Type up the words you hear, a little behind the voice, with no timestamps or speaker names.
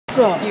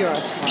You are a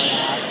smart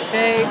ass,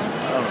 okay?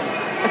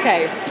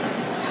 Okay.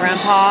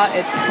 Grandpa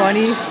is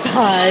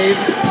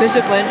 25.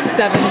 Bishop Lynch,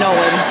 7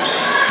 Nolan.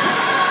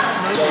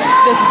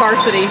 This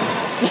Varsity.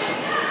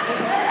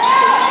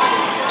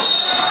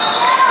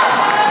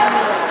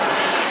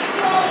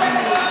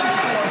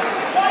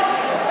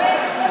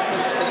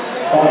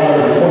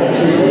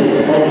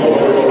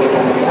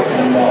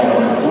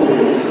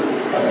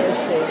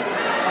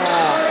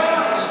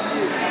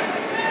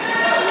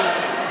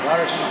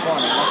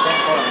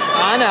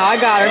 I know, I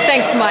got her.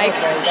 Thanks, Mike.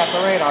 Okay, you got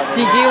the radar.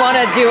 Did you want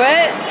to do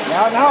it?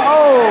 No, no.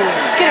 Oh!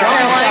 Get it,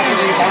 Caroline.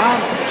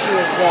 She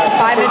was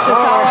 5 inches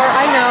taller.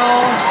 I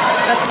know.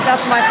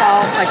 That's my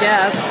fault, I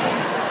guess.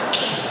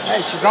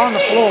 Hey, she's on the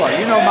floor.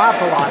 You know my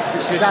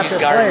philosophy. She's out there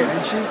playing,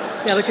 isn't she?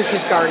 Yeah, look at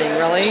she's guarding,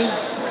 really.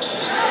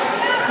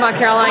 Come on,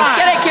 Caroline.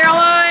 Get it,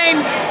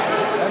 Caroline!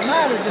 Doesn't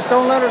matter. Just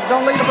don't leave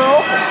her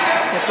open.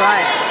 That's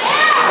right.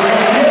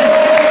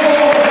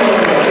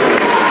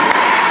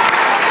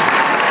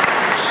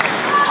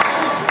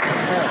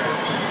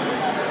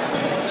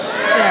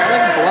 Yeah, it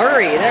looked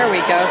blurry. There we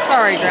go.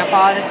 Sorry,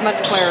 Grandpa. It's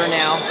much clearer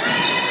now.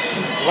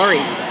 It's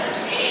blurry.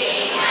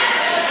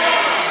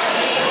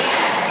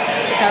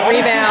 That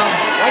rebound.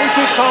 Why do you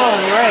keep calling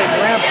Ray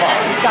Grandpa?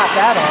 He's got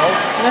that old.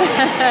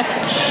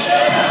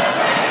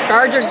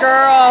 Guard your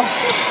girl.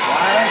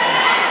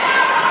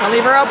 Don't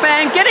leave her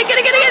open. Get it, get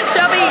it, get it, get it,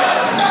 Chubby.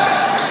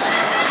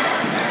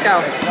 Let's go.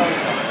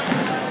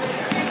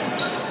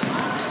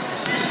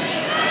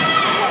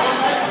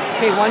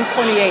 Okay,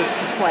 128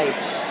 she's played.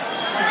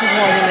 This is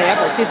more than they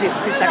ever. Usually it's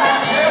 2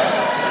 seconds.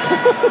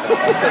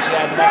 That's because she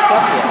hadn't messed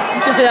up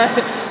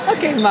yet.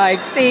 Okay,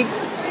 Mike, thanks.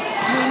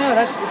 No,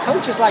 the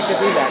coaches like to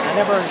do that. I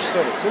never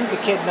understood it. As soon as the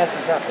kid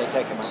messes up, they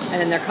take him out.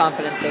 And then their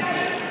confidence goes.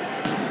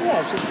 Yeah,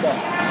 it's just that.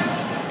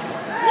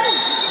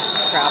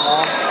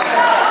 Travel.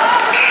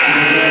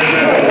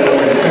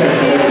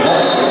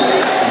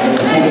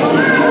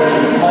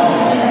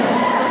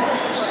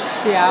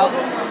 She out?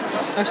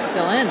 Oh, she's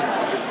still in.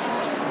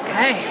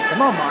 Okay.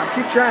 Come on, Mom.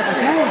 Keep track of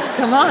it. Okay,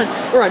 come on.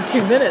 We're on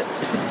 2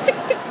 minutes. Tick,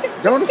 tick, tick.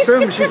 Don't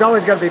assume she's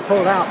always going to be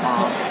pulled out,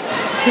 Mom.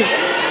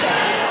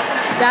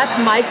 That's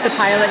Mike, the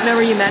pilot.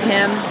 Remember you met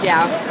him?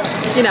 Yeah.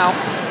 You know.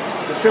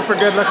 The super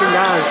good-looking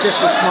guy is just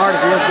as smart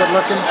as he is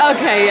good-looking.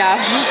 Okay, yeah.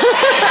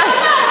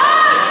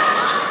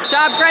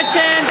 Job,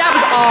 Gretchen. That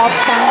was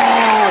awful.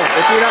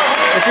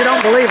 If you don't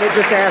believe it,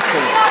 just ask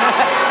him.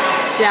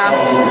 Yeah.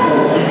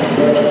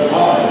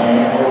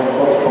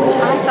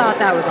 I thought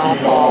that was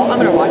awful. I'm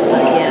gonna watch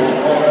that again.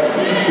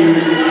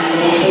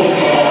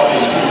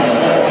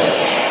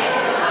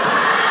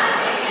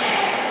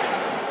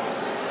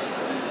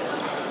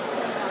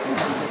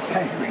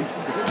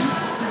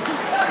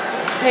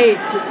 Hey.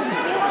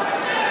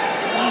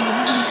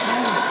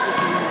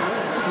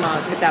 Come on,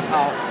 let's get that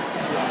ball.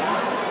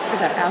 Let's get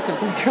that pass in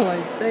front of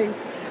Caroline's face.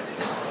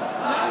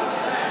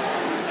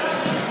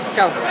 Let's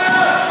go.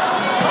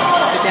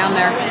 Get down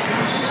there.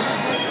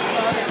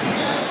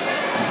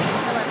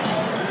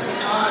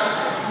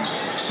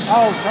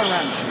 Oh, turn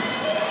around.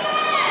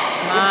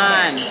 Come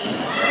on.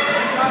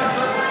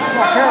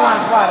 Well,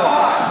 Caroline's wide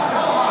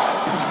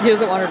open. He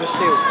doesn't want her to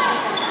shoot.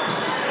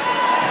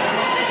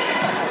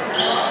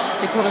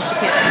 He told her she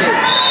can't shoot.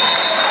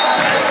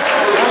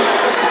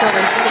 He told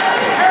her she can't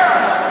shoot.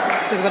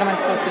 She goes, what am I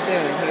supposed to do?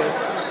 And he goes,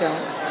 don't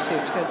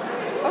shoot. She goes,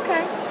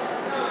 okay.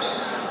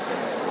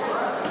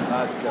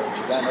 Nice coach.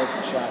 You got an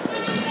open shot.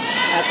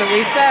 That's what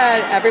we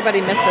said. Everybody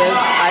misses.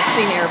 I've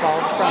seen air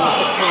balls from the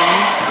 15.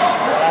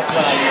 Well, that's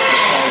what I used to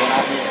say when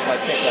I used to play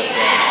pickup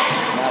games.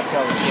 And I'd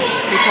tell the kids.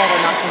 He told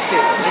her not to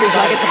shoot. So she was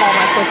like, get the ball,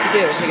 what am I supposed to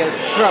do? He goes,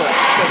 throw it.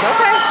 She goes,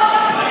 okay.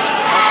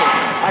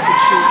 I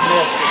could shoot and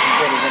miss just as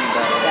good as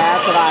anybody.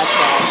 That's what I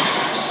said.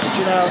 But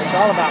you know, it's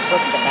all about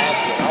putting the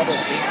basket. All this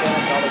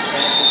defense, all this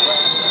fancy crap.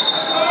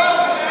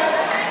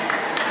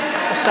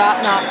 A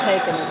shot not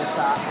taken is a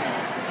shot.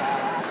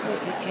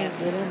 He can't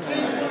get in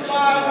there.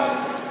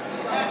 25.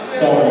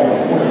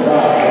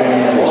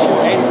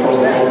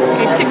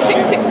 Okay, tick, tick,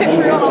 tick, tick.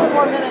 We're on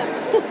 4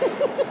 minutes.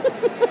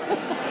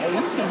 Hey,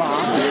 easy,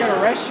 Mom. They're going to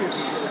arrest you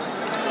for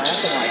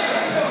laughing like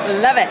that.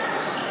 Love it.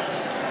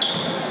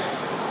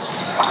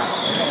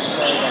 They're going to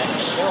say that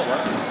Michelle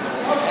worked.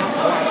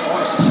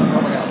 She's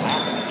over there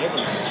laughing and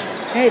giving it.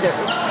 Hey, they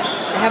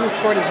haven't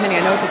scored as many.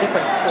 I know it's a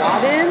different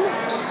squad in,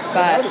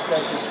 but... I noticed that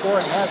the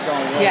scoring has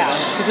gone well. Yeah,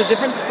 because a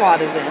different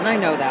squad is in. I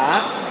know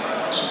that.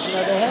 But, you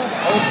know, they have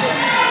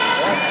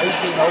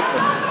 18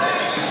 open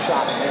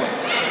shot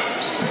points.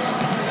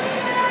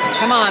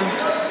 Come on.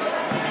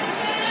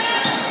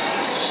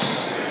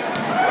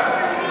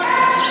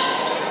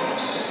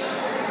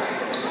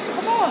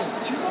 Come on,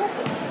 she's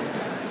open.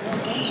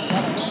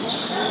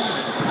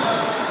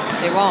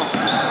 They won't.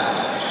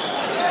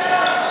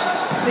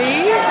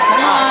 See?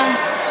 Come on.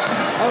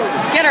 Oh.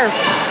 Get her.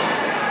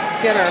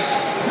 Get her.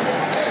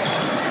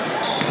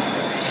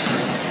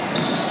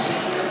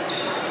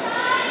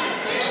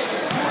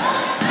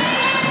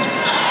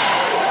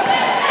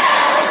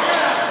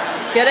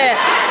 Get it.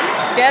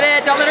 Get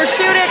it. Don't let her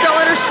shoot it. Don't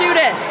let her shoot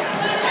it.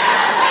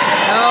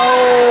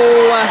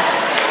 No.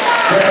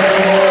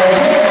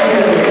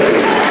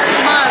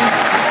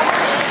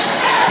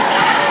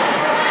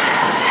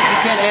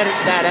 can't edit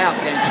that out,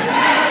 can you?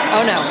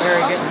 Oh no.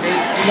 Mary getting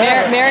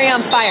beat. Mary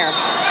on fire.